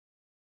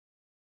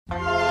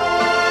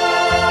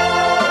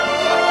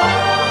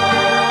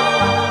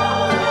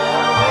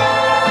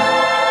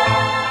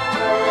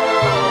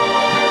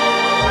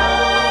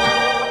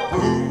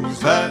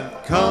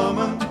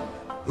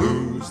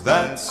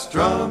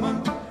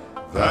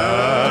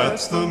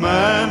That's the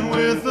man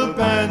with the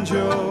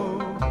banjo.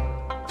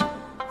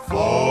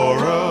 For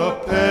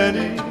a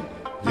penny,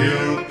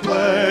 he'll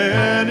play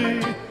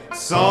any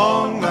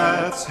song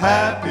that's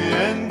happy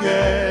and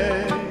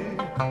gay.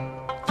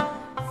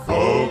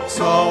 Folks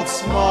all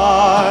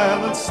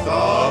smile and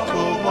stop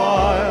a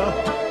while,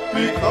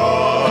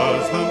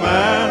 because the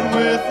man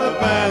with the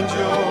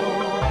banjo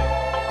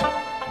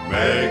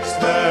makes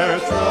their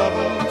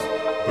troubles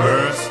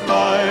burst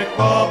like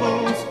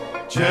bubbles,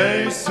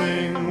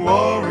 chasing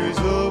worries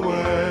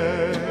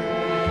away.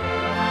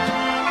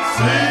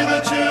 See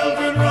the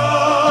children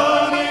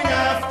running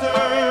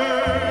after,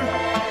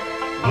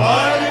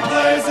 while he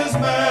plays his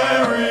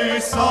merry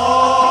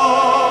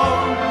song.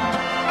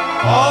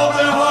 All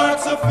their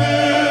hearts are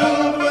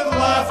filled with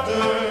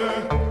laughter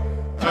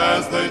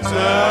as they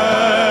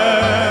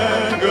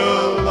tag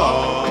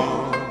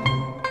along.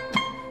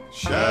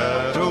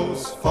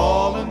 Shadows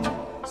falling,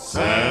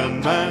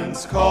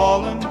 Sandman's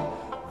calling,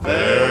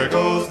 there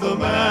goes the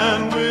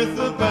man with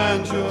the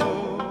banjo.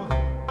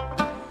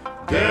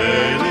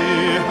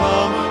 Gaily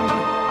humming,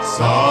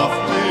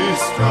 softly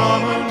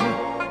strumming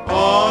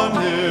on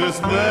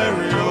his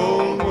merry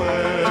old way.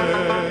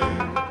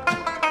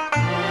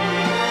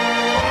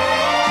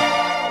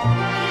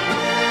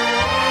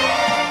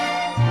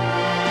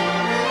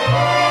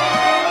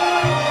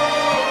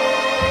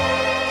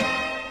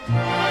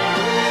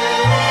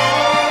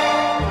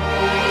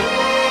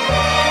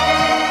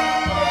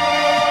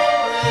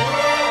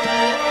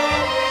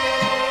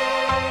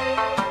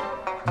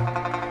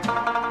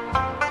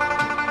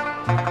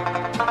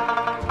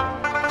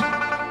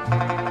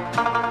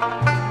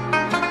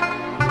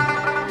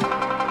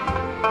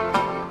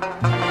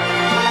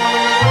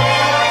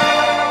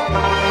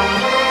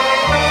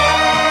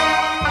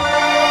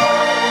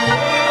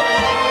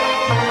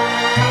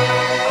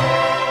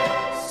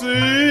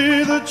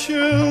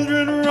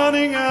 Children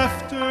running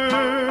after,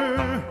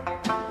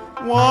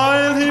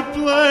 while he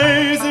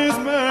plays his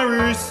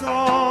merry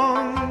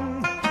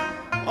song.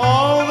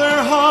 All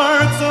their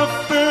hearts are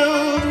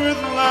filled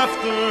with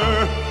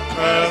laughter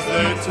as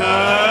they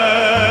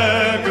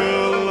tag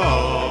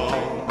along.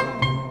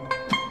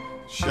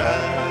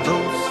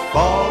 Shadows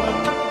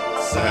falling,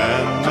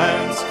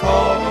 Sandman's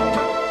calling,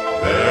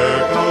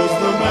 there goes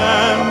the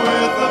man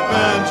with the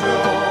banjo.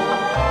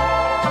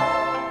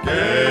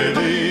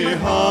 Gaily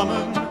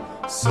humming,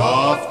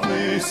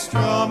 softly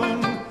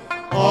strumming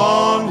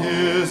on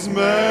his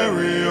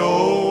merry